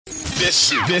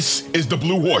This is the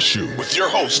Blue Horseshoe with your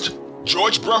host,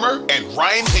 George Brummer and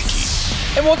Ryan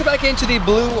Hickey. And welcome back into the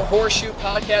Blue Horseshoe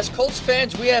Podcast. Colts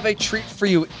fans, we have a treat for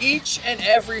you each and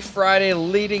every Friday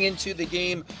leading into the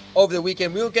game over the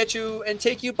weekend. We'll get you and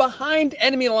take you behind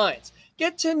enemy lines.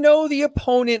 Get to know the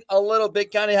opponent a little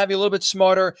bit, kind of have you a little bit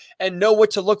smarter and know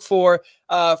what to look for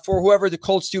whoever the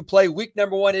Colts do play. Week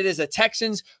number 1, it is the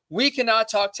Texans. We cannot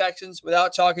talk Texans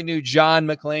without talking to John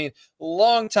McClain.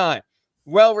 Long time,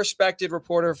 well-respected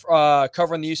reporter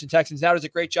covering the Houston Texans. Now does a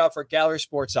great job for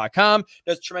GallerySports.com.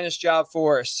 Does a tremendous job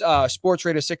for Sports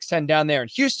Radio 610 down there in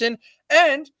Houston.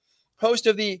 And host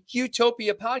of the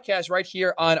Utopia podcast right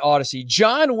here on Odyssey.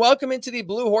 John, welcome into the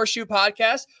Blue Horseshoe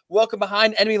Podcast. Welcome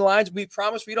behind enemy lines. We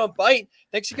promise we don't bite.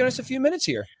 Thanks for giving us a few minutes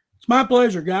here. It's my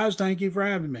pleasure, guys. Thank you for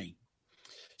having me.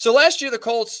 So last year, the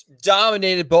Colts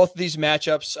dominated both of these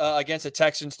matchups against the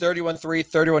Texans, 31-3,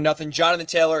 31-0. Jonathan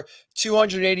Taylor,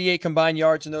 288 combined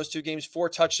yards in those two games, 4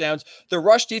 touchdowns. The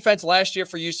rush defense last year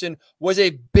for Houston was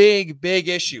a big, big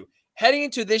issue. Heading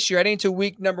into this year, heading into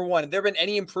week number 1, have there been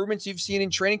any improvements you've seen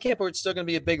in training camp, or it's still going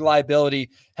to be a big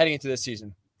liability heading into this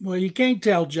season? Well, you can't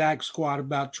tell jack squat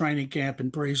about training camp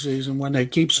and preseason when they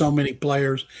keep so many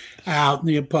players out and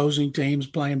the opposing teams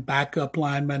playing backup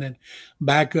linemen and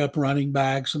backup running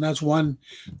backs. And that's one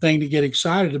thing to get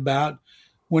excited about.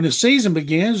 When the season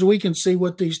begins, we can see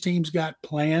what these teams got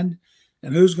planned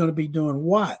and who's going to be doing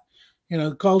what. You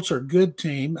know, the Colts are a good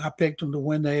team. I picked them to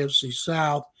win the AFC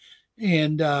South.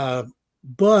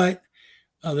 But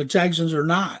the Texans are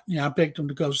not. You know, I picked them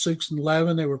to go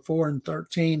 6-11. They were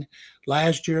 4-13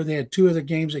 last year. They had 2 of the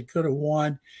games they could have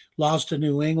won. Lost to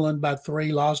New England by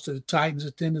 3. Lost to the Titans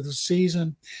at the end of the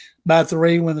season by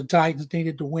 3 when the Titans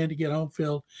needed to win to get home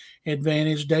field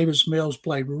advantage. Davis Mills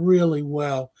played really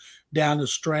well down the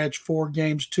stretch. 4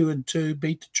 games, 2-2.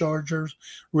 Beat the Chargers.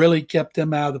 Really kept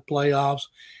them out of the playoffs.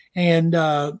 And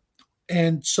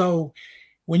so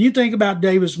when you think about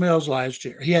Davis Mills last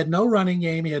year, he had no running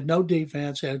game, he had no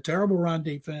defense, he had a terrible run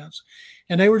defense,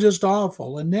 and they were just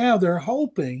awful. And now they're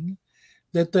hoping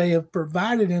that they have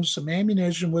provided him some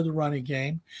ammunition with the running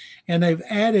game, and they've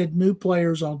added new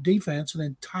players on defense, an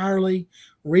entirely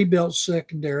rebuilt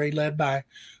secondary led by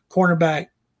cornerback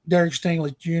Derek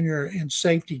Stingley Jr. and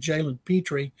safety Jalen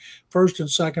Petrie, first and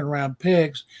second round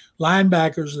picks.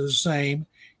 Linebackers are the same.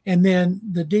 And then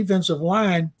the defensive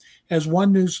line has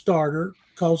one new starter.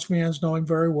 Colts fans know him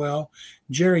very well,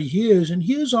 Jerry Hughes. And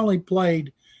Hughes only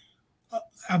played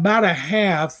about a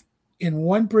half in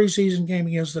one preseason game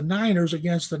against the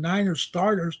Niners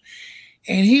starters.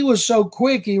 And he was so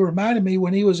quick, he reminded me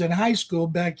when he was in high school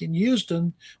back in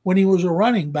Houston when he was a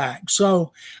running back.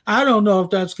 So I don't know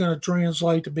if that's going to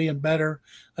translate to being better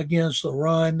against the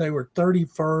run. They were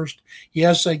 31st.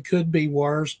 Yes, they could be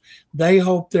worse. They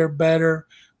hope they're better,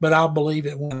 but I'll believe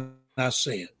it when I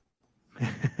see it.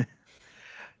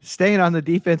 Staying on the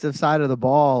defensive side of the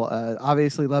ball,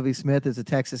 obviously Lovie Smith is a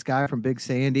Texas guy from Big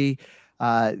Sandy.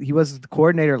 He was the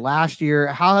coordinator last year.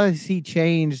 How has he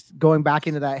changed going back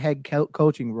into that head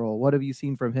coaching role? What have you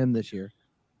seen from him this year?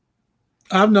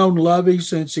 I've known Lovie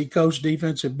since he coached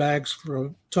defensive backs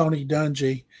for Tony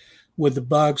Dungy with the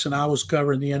Bucs, and I was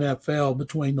covering the NFL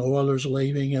between the Oilers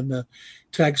leaving and the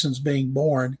Texans being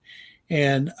born.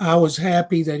 And I was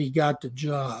happy that he got the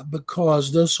job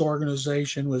because this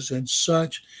organization was in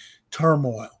such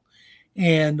turmoil.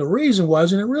 And the reason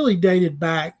was, and it really dated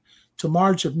back to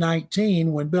March of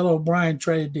 19 when Bill O'Brien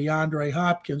traded DeAndre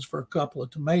Hopkins for a couple of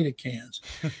tomato cans.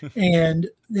 and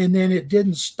then it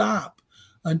didn't stop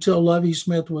until Lovie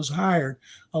Smith was hired.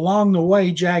 Along the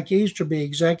way, Jack Easterby,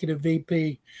 executive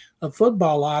VP of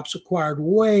football ops, acquired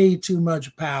way too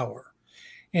much power.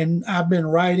 And I've been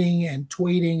writing and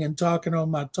tweeting and talking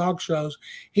on my talk shows.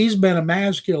 He's been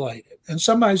emasculated. And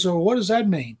somebody said, well, what does that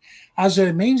mean? I said,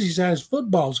 it means he's had his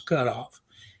footballs cut off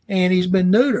and he's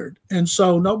been neutered. And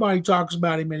so nobody talks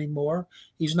about him anymore.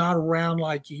 He's not around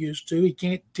like he used to. He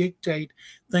can't dictate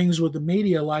things with the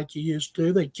media like he used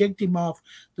to. They kicked him off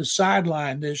the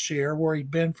sideline this year where he'd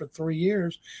been for 3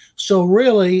 years. So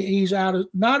really he's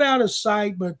not out of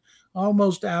sight, but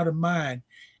almost out of mind.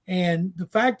 And the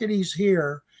fact that he's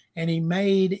here and he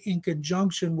made, in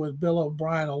conjunction with Bill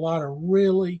O'Brien, a lot of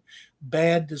really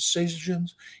bad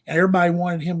decisions. And everybody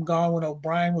wanted him gone when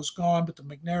O'Brien was gone, but the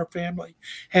McNair family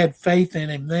had faith in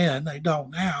him then. They don't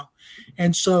now.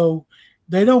 And so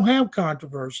they don't have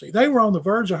controversy. They were on the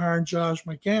verge of hiring Josh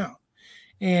McCown.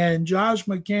 And Josh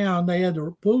McCown, they had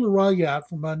to pull the rug out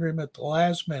from under him at the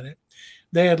last minute.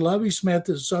 They had Lovie Smith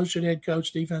as associate head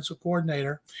coach, defensive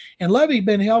coordinator. And Lovie had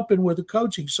been helping with the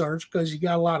coaching search because he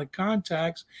got a lot of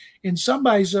contacts. And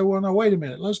somebody said, well, no, wait a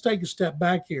minute. Let's take a step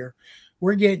back here.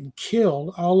 we're getting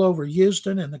killed all over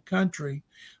Houston and the country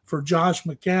for Josh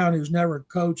McCown, who's never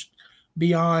coached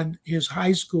beyond his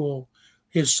high school,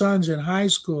 his son's in high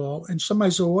school. And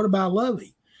somebody said, well, what about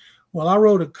Lovey? Well, I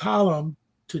wrote a column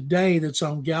today that's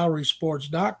on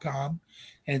gallerysports.com,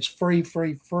 and it's free,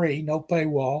 no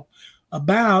paywall,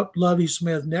 about Lovie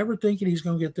Smith never thinking he's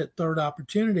going to get that third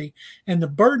opportunity and the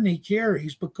burden he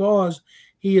carries because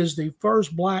he is the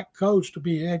first black coach to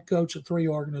be head coach of 3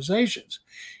 organizations.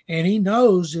 And he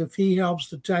knows if he helps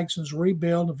the Texans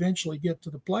rebuild, eventually get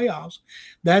to the playoffs,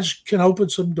 that can open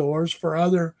some doors for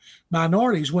other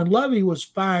minorities. When Lovie was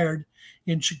fired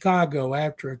in Chicago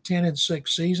after a 10-6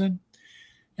 season,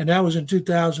 and that was in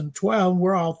 2012,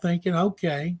 we're all thinking,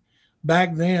 okay,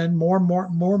 back then, more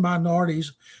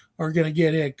minorities are going to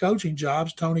get head coaching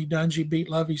jobs. Tony Dungy beat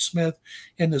Lovie Smith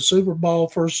in the Super Bowl,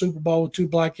 first Super Bowl with 2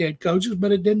 black head coaches,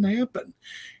 but it didn't happen.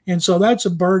 And so that's a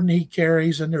burden he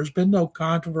carries, and there's been no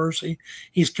controversy.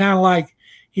 He's kind of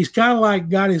like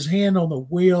got his hand on the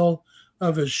wheel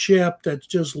of a ship that's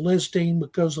just listing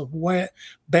because of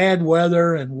bad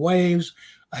weather and waves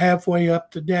halfway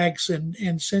up the decks.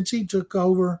 And since he took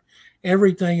over,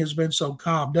 everything has been so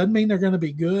calm. Doesn't mean they're going to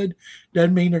be good.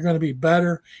 Doesn't mean they're going to be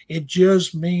better. It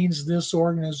just means this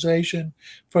organization,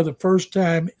 for the first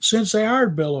time since they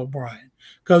hired Bill O'Brien,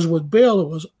 because with Bill, it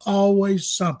was always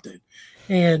something.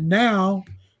 And now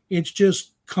it's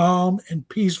just calm and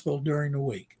peaceful during the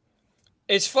week.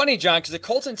 It's funny, John, because the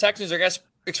Colts and Texans, I guess,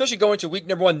 especially going to week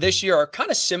number 1 this year, are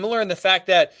kind of similar in the fact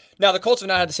that now the Colts have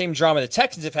not had the same drama the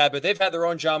Texans have had, but they've had their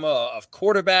own drama of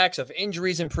quarterbacks, of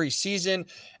injuries in preseason.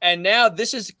 And now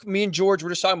this is, me and George were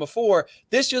just talking before,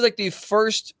 this feels like the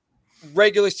first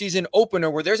regular season opener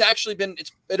where there's actually been,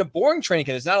 it's been a boring training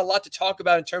camp. There's not a lot to talk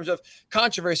about in terms of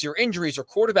controversy or injuries or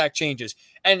quarterback changes.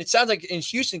 And it sounds like in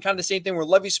Houston, kind of the same thing where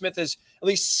Lovie Smith has at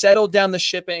least settled down the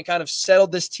ship and kind of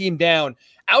settled this team down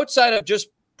outside of just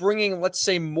bringing, let's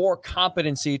say, more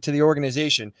competency to the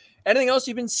organization. Anything else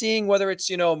you've been seeing, whether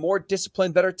it's, more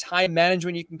discipline, better time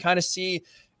management, you can kind of see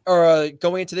or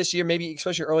going into this year, maybe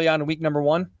especially early on in week number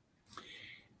 1?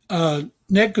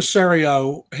 Nick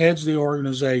Caserio heads the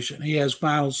organization. He has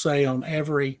final say on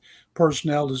every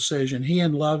personnel decision. He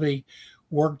and Lovey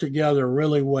work together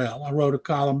really well. I wrote a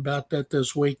column about that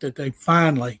this week, that they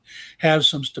finally have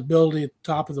some stability at the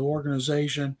top of the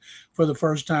organization for the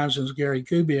first time since Gary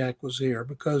Kubiak was here,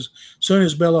 because as soon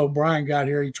as Bill O'Brien got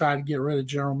here, he tried to get rid of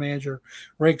general manager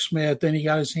Rick Smith. Then he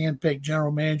got his hand-picked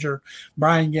general manager,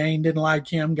 Brian Gaine, didn't like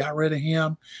him, got rid of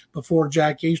him before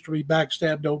Jack Easterby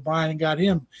backstabbed O'Brien and got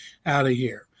him out of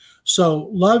here. So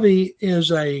Lovey is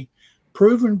a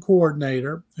proven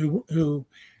coordinator who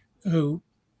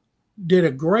did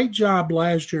a great job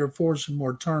last year of forcing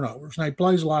more turnovers. Now, he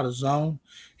plays a lot of zone.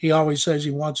 He always says he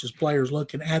wants his players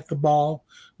looking at the ball,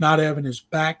 not having his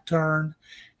back turned.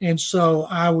 And so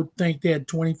I would think they had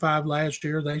 25 last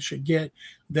year. They should get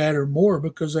that or more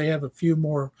because they have a few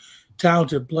more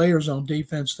talented players on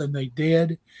defense than they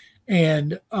did.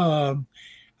 And I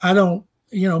don't,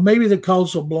 maybe the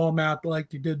Colts will blow them out like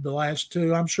they did the last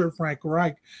 2. I'm sure Frank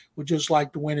Reich would just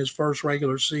like to win his first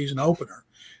regular season opener,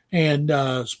 and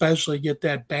especially get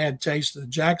that bad taste of the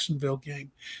Jacksonville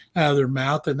game out of their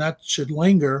mouth. And that should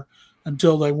linger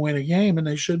until they win a game, and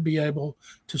they should be able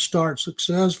to start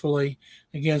successfully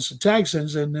against the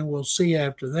Texans, and then we'll see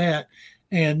after that.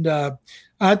 And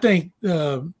I think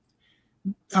I'm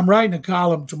writing a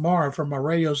column tomorrow from my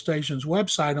radio station's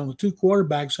website on the 2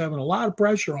 quarterbacks having a lot of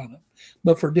pressure on them,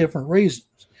 but for different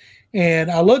reasons. And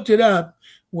I looked it up.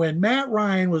 When Matt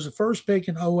Ryan was the first pick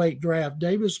in 2008 draft,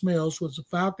 Davis Mills was a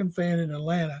Falcon fan in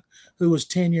Atlanta who was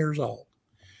 10 years old.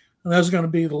 And that's going to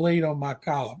be the lead on my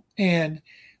column. And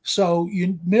so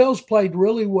Mills played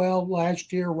really well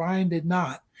last year. Ryan did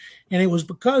not. And it was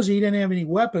because he didn't have any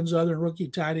weapons other than rookie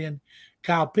tight end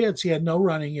Kyle Pitts. He had no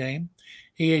running game.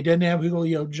 He didn't have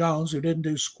Julio Jones, who didn't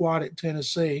do squat at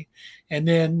Tennessee. And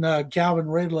then Calvin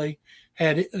Ridley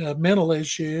had mental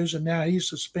issues, and now he's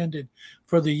suspended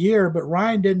for the year. But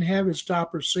Ryan didn't have his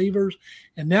top receivers,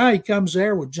 and now he comes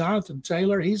there with Jonathan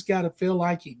Taylor. He's got to feel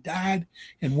like he died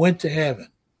and went to heaven.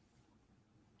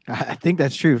 I think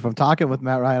that's true. If I'm talking with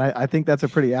Matt Ryan, I think that's a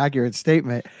pretty accurate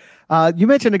statement. You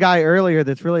mentioned a guy earlier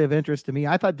that's really of interest to me.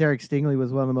 I thought Derek Stingley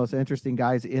was one of the most interesting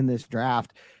guys in this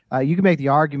draft. You can make the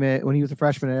argument when he was a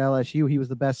freshman at LSU, he was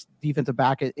the best defensive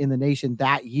back in the nation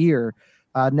that year.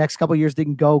 Next couple of years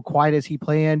didn't go quite as he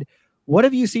planned. What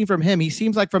have you seen from him? He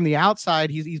seems like from the outside,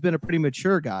 he's been a pretty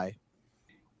mature guy.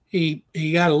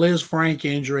 he got a Liz Frank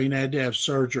injury and had to have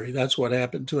surgery. That's what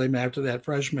happened to him after that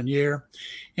freshman year.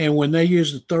 And when they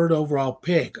used the third overall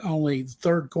pick, only the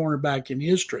third cornerback in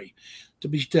history to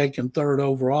be taken third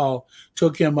overall,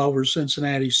 took him over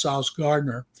Cincinnati's Sauce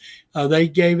Gardner.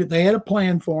 They had a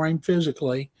plan for him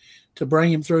physically to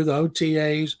bring him through the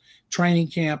OTAs, training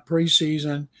camp,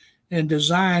 preseason, and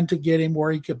designed to get him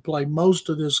where he could play most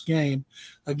of this game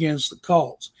against the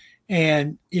Colts.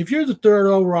 And if you're the third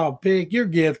overall pick, you're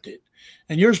gifted,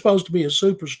 and you're supposed to be a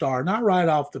superstar, not right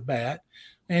off the bat.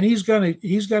 And he's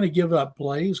gonna give up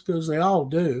plays because they all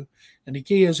do. And the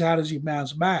key is, how does he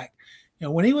bounce back?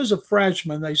 When he was a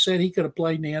freshman, they said he could have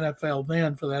played in the NFL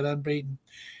then for that unbeaten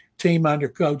team under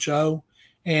Coach O.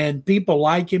 And people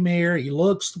like him here. He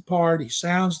looks the part. He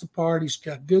sounds the part. He's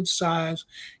got good size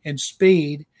and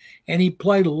speed. And he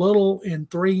played a little in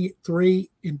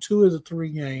two of the three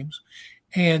games.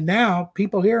 And now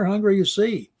people here are hungry to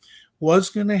see what's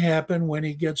going to happen when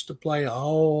he gets to play a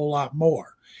whole lot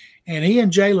more. And he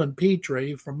and Jalen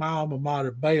Petrie from my alma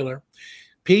mater, Baylor.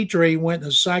 Petrie went in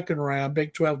the second round,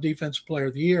 Big 12 Defensive Player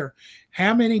of the Year.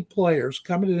 How many players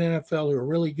coming to the NFL who are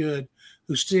really good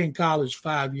who stay in college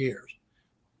 5 years?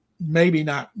 Maybe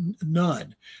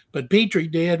none. But Petrie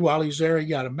did. While he's there, he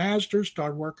got a master's,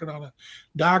 started working on a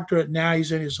doctorate. Now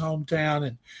he's in his hometown,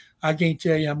 and I can't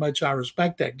tell you how much I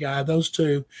respect that guy. Those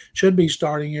two should be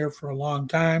starting here for a long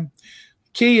time.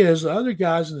 Key is the other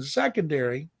guys in the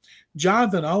secondary.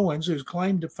 Jonathan Owens, whose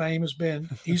claim to fame has been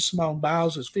he's Simone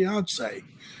Biles' fiance.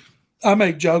 I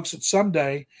make jokes that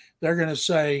someday they're going to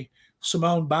say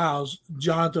Simone Biles,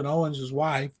 Jonathan Owens'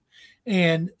 wife.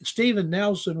 And Steven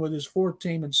Nelson, with his fourth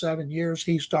team in 7 years,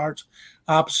 he starts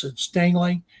opposite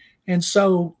Stingley. And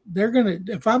so they're going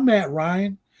to, if I'm Matt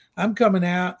Ryan, I'm coming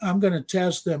out, I'm going to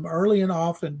test them early and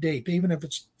often deep, even if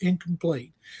it's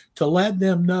incomplete, to let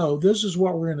them know this is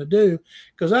what we're going to do,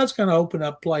 because that's going to open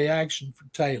up play action for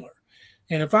Taylor.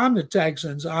 And if I'm the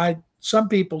Texans, some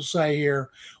people say here,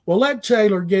 well, let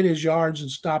Taylor get his yards and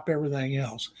stop everything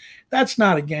else. That's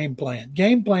not a game plan.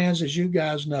 Game plans, as you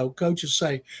guys know, coaches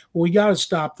say, well, we got to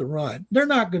stop the run. They're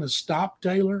not going to stop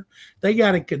Taylor. They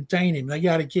got to contain him. They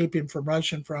got to keep him from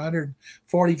rushing for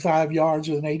 145 yards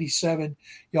with an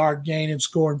 87-yard gain and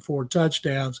scoring 4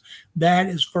 touchdowns. That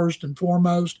is first and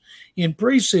foremost. In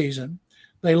preseason,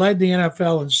 they led the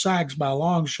NFL in sacks by a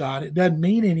long shot. It doesn't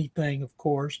mean anything, of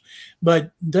course,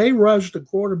 but they rushed the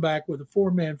quarterback with a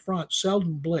 4-man front,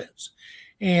 seldom blitz.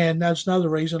 And that's another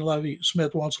reason Lovie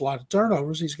Smith wants a lot of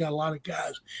turnovers. He's got a lot of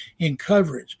guys in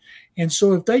coverage. And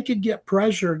so if they could get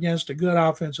pressure against a good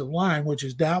offensive line, which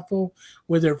is doubtful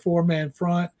with their 4-man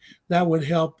front, that would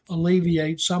help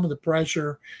alleviate some of the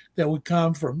pressure that would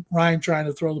come from Ryan trying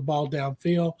to throw the ball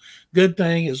downfield. Good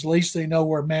thing is at least they know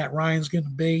where Matt Ryan's going to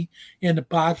be in the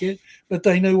pocket, but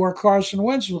they knew where Carson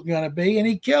Wentz was going to be, and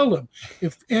he killed him.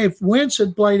 If Wentz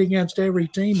had played against every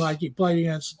team like he played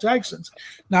against the Texans,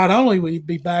 not only would he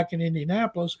be back in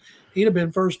Indianapolis, he'd have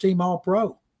been first team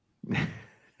All-Pro.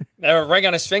 Ring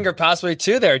on his finger possibly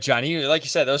too there, John. He, like you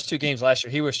said, those 2 games last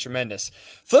year, he was tremendous.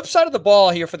 Flip side of the ball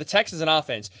here for the Texans and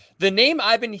offense. The name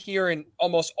I've been hearing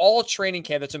almost all training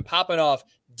camp that's been popping off,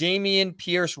 Dameon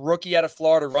Pierce, rookie out of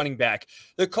Florida, running back.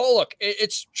 Look,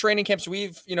 it's training camps.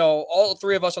 We've, all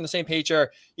 3 of us on the same page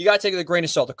here. You got to take it with a grain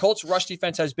of salt. The Colts rush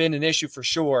defense has been an issue for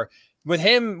sure. With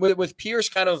him, with Pierce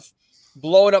kind of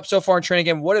blowing up so far in training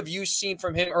camp, what have you seen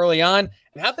from him early on?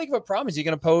 And how big of a problem is he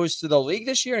going to pose to the league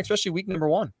this year, and especially week number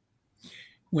 1?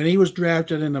 When he was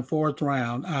drafted in the 4th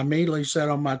round, I immediately said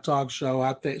on my talk show,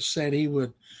 I said he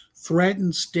would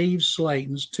threaten Steve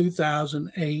Slayton's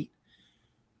 2008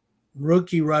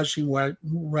 rookie rushing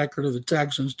record of the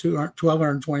Texans,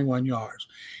 1,221 yards.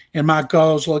 And my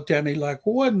co-host looked at me like,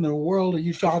 what in the world are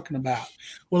you talking about?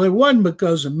 Well, it wasn't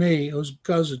because of me. It was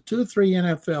because of 2 or 3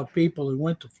 NFL people who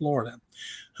went to Florida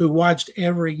who watched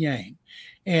every game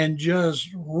and just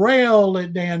railed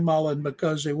at Dan Mullen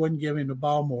because they wouldn't give him the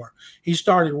ball more. He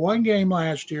started 1 game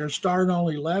last year, started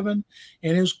only 11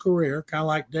 in his career, kind of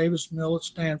like Davis Mill at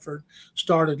Stanford,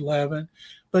 started 11.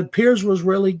 But Pierce was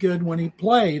really good when he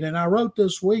played. And I wrote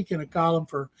this week in a column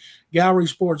for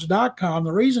GallerySports.com,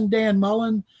 the reason Dan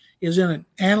Mullen is in an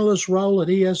analyst role at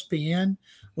ESPN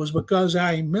was because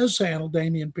how he mishandled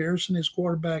Dameon Pierce and his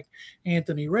quarterback,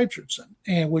 Anthony Richardson,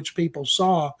 and which people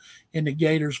saw in the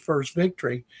Gators' first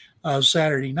victory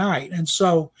Saturday night. And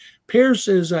so Pierce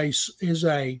he's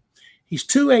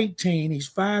 218, he's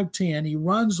 5'10", he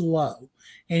runs low,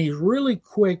 and he's really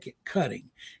quick at cutting.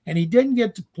 And he didn't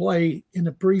get to play in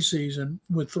the preseason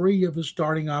with 3 of his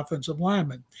starting offensive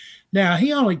linemen. Now,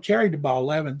 he only carried the ball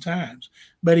 11 times,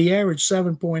 but he averaged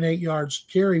 7.8 yards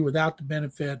carry without the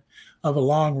benefit of a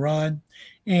long run.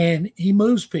 and he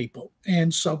moves people.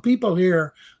 And so people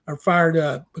here are fired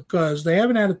up because they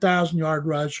haven't had a 1,000-yard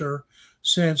rusher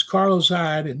since Carlos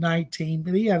Hyde in 19,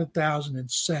 but he had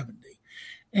 1,070.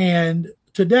 And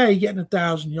today, getting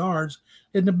 1,000 yards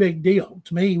isn't a big deal.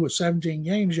 To me, with 17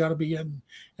 games, you ought to be getting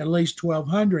at least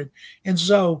 1,200. And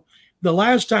so the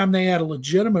last time they had a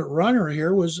legitimate runner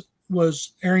here was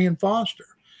Arian Foster.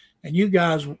 And you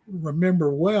guys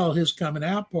remember well his coming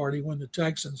out party when the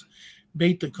Texans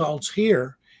beat the Colts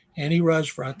here. And he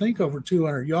rushed for, I think, over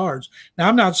 200 yards. Now,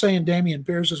 I'm not saying Dameon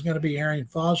Pierce is going to be Arian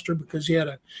Foster because he had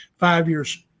a 5-year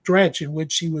stretch in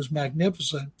which he was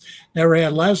magnificent, never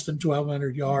had less than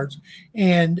 1,200 yards,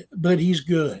 but he's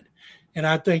good. And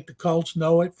I think the Colts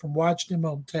know it from watching him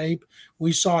on tape.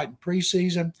 We saw it in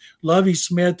preseason. Lovie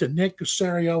Smith and Nick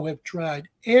Caserio have tried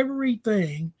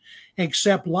everything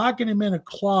except locking him in a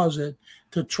closet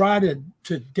to try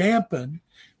to dampen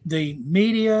the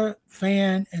media,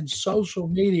 fan, and social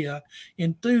media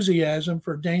enthusiasm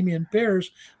for Dameon Pierce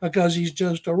because he's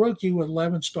just a rookie with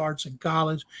 11 starts in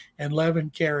college and 11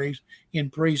 carries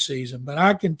in preseason. But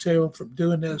I can tell from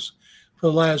doing this for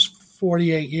the last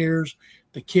 48 years,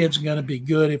 the kid's going to be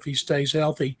good if he stays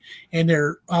healthy. And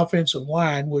their offensive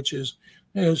line, which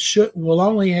will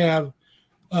only have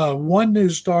one new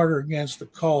starter against the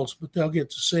Colts, but they'll get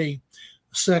to see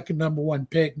second number 1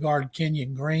 pick guard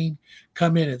Kenyon Green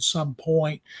come in at some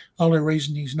point. Only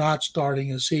reason he's not starting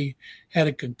is he had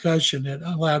a concussion that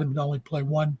allowed him to only play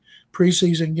one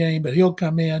preseason game, but he'll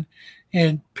come in.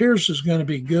 And Pierce is going to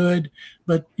be good.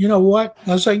 But you know what?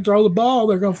 Unless they can throw the ball,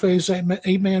 they're going to face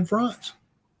 8-man fronts.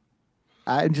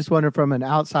 I'm just wondering from an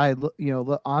outside,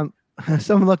 on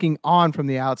someone looking on from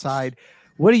the outside,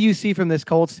 what do you see from this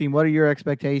Colts team? What are your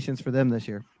expectations for them this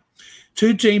year?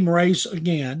 2-team race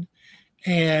again.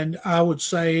 And I would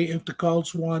say if the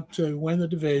Colts want to win the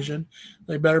division,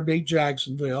 they better beat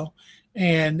Jacksonville.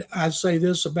 And I say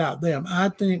this about them. I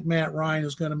think Matt Ryan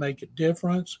is going to make a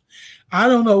difference. I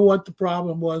don't know what the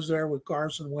problem was there with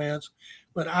Carson Wentz,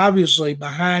 but obviously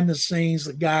behind the scenes,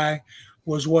 the guy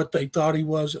was what they thought he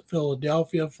was at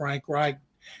Philadelphia. Frank Reich,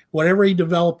 whatever he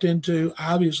developed into,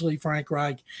 obviously Frank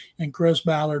Reich and Chris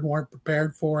Ballard weren't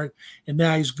prepared for it, and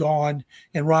now he's gone.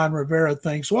 And Ron Rivera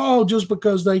thinks, well, just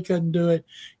because they couldn't do it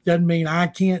doesn't mean I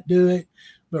can't do it.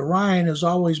 But Ryan has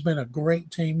always been a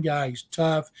great team guy. He's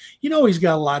tough. He's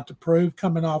got a lot to prove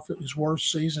coming off of his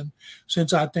worst season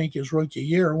since I think his rookie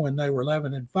year when they were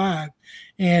 11-5.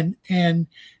 And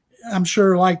I'm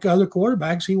sure like other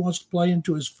quarterbacks, he wants to play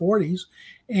into his 40s.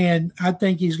 And I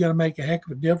think he's going to make a heck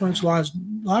of a difference as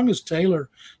long as Taylor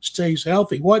stays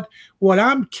healthy. What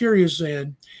I'm curious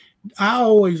in, I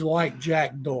always liked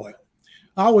Jack Doyle.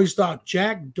 I always thought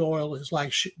Jack Doyle is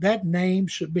like that name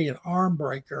should be an arm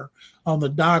breaker on the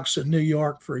docks in New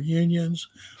York for unions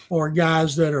or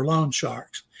guys that are loan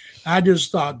sharks. I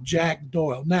just thought Jack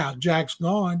Doyle. Now, Jack's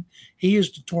gone. He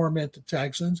used to torment the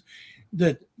Texans.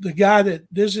 The guy that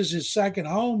this is his second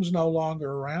home is no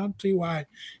longer around, T.Y.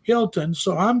 Hilton.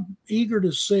 So I'm eager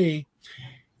to see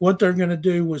what they're going to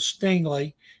do with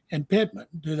Stingley and Pittman.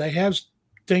 Do they have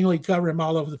Stingley cover him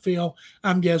all over the field?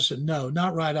 I'm guessing no,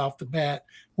 not right off the bat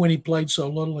when he played so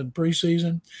little in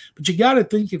preseason. But you got to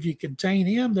think if you contain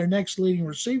him, their next leading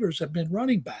receivers have been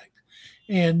running back.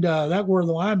 And that's where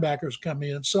the linebackers come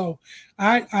in. So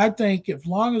I think as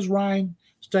long as Ryan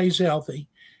stays healthy,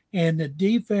 and the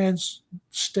defense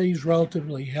stays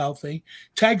relatively healthy.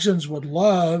 Texans would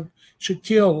love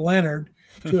Shaquille Leonard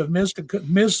to have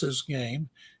missed this game.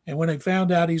 And when they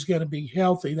found out he's going to be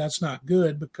healthy, that's not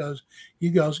good because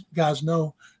you guys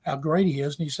know how great he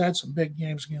is. And he's had some big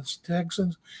games against the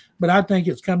Texans. But I think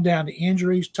it's come down to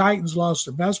injuries. Titans lost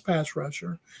their best pass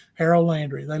rusher, Harold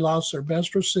Landry. They lost their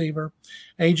best receiver,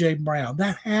 A.J. Brown.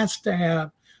 That has to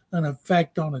have an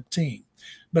effect on a team.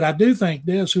 But I do think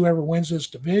whoever wins this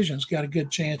division has got a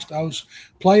good chance to host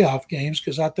playoff games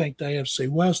because I think the AFC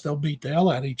West, they'll beat the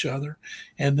hell out of each other.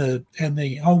 And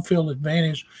the home field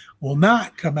advantage will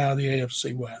not come out of the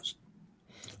AFC West.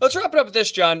 Let's wrap it up with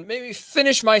this, John. Maybe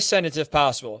finish my sentence if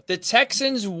possible. The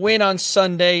Texans win on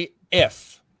Sunday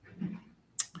if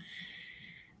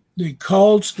the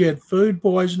Colts get food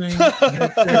poisoning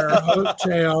at their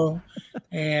hotel,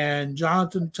 and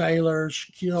Jonathan Taylor,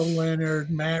 Shaquille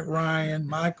Leonard, Matt Ryan,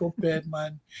 Michael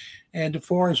Pittman, and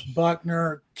DeForest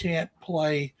Buckner can't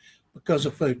play because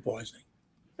of food poisoning.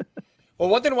 Well,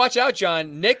 one thing to watch out,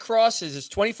 John. Nick Cross is his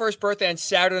 21st birthday on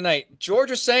Saturday night. George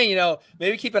was saying,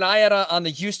 maybe keep an eye out on the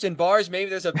Houston bars. Maybe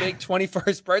there's a big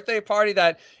 21st birthday party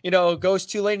that, goes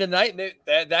too late in the night.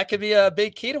 And that could be a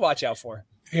big key to watch out for.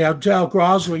 Yeah, tell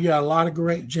Cross we got a lot of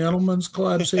great gentlemen's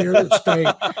clubs here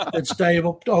that stay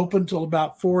open till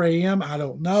about 4 a.m. I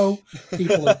don't know.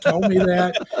 People have told me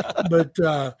that,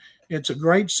 but it's a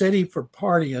great city for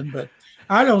partying. But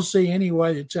I don't see any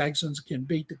way the Texans can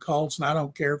beat the Colts, and I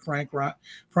don't care if Frank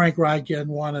Reich hadn't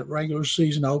won a regular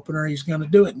season opener. He's going to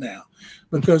do it now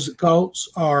because the Colts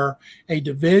are a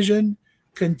division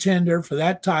contender for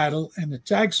that title, and the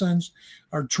Texans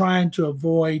are trying to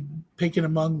avoid picking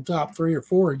among the top 3 or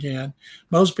 4 again.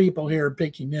 Most people here are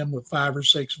picking them with 5 or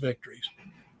 6 victories.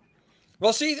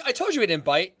 Well, see, I told you we didn't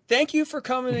bite. Thank you for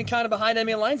coming and kind of behind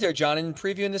enemy lines there, John, and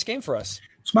previewing this game for us.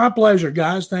 It's my pleasure,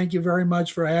 guys. Thank you very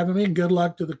much for having me, and good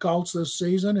luck to the Colts this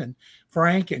season, and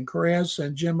Frank and Chris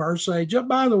and Jim Irsay.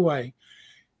 By the way,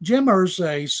 Jim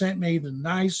Irsay sent me the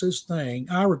nicest thing.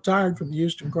 I retired from the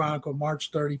Houston Chronicle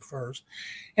March 31st,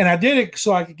 and I did it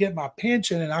so I could get my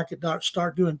pension and I could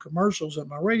start doing commercials at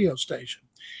my radio station.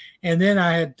 And then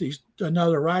I had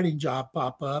another writing job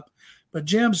pop up, but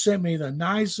Jim sent me the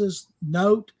nicest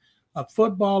note of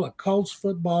football, a Colts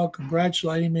football,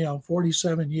 congratulating me on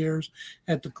 47 years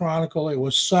at the Chronicle. It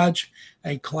was such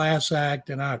a class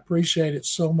act, and I appreciate it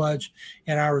so much,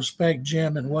 and I respect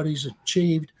Jim and what he's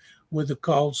achieved with the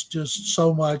Colts just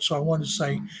so much. So I want to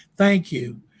say thank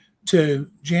you to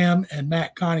Jim and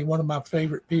Matt Connie, one of my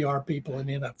favorite PR people in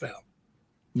the NFL.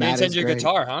 He didn't send you a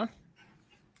guitar, huh?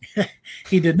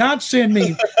 He did not send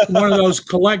me one of those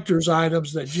collector's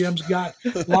items that Jim's got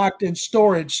locked in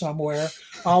storage somewhere.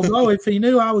 Although if he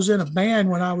knew I was in a band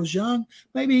when I was young,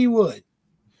 maybe he would.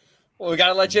 Well, we got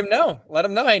to let Jim know. Let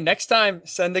him know. Hey, next time,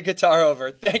 send the guitar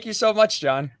over. Thank you so much,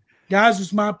 John. Guys,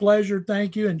 it's my pleasure.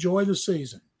 Thank you. Enjoy the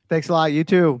season. Thanks a lot. You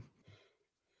too.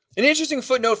 An interesting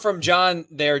footnote from John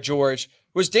there, George,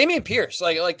 was Dameon Pierce.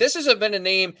 Like this has been a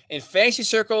name in fantasy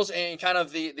circles and kind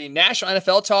of the national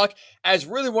NFL talk as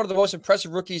really one of the most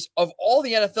impressive rookies of all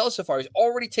the NFL so far. He's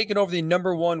already taken over the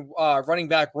number 1 running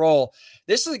back role.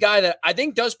 This is a guy that I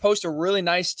think does post a really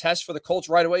nice test for the Colts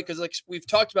right away because like we've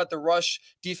talked about the rush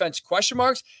defense question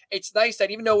marks. It's nice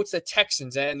that even though it's the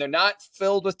Texans and they're not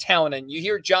filled with talent, and you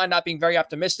hear John not being very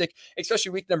optimistic,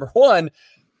 especially week number 1,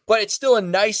 but it's still a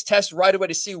nice test right away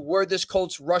to see where this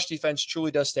Colts rush defense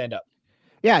truly does stand up.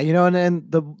 Yeah, and then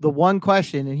the one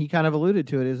question, and he kind of alluded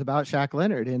to it, is about Shaq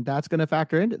Leonard, and that's going to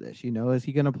factor into this. Is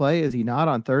he going to play? Is he not?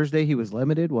 On Thursday, he was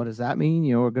limited. What does that mean?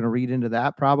 We're going to read into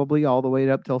that probably all the way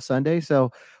up till Sunday,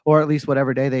 so or at least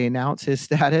whatever day they announce his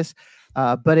status.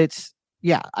 But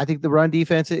I think the run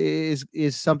defense is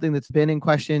something that's been in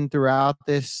question throughout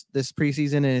this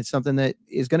preseason, and it's something that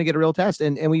is going to get a real test.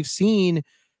 And we've seen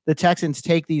the Texans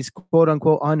take these quote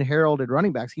unquote unheralded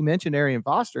running backs. He mentioned Arian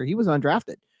Foster. He was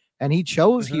undrafted. And he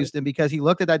chose Houston because he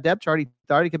looked at that depth chart. He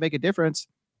thought he could make a difference.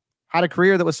 Had a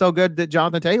career that was so good that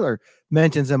Jonathan Taylor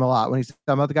mentions him a lot when he's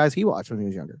talking about the guys he watched when he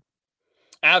was younger.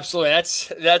 Absolutely.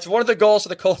 That's one of the goals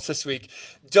of the Colts this week.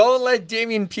 Don't let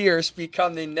Dameon Pierce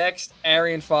become the next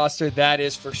Arian Foster. That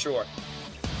is for sure.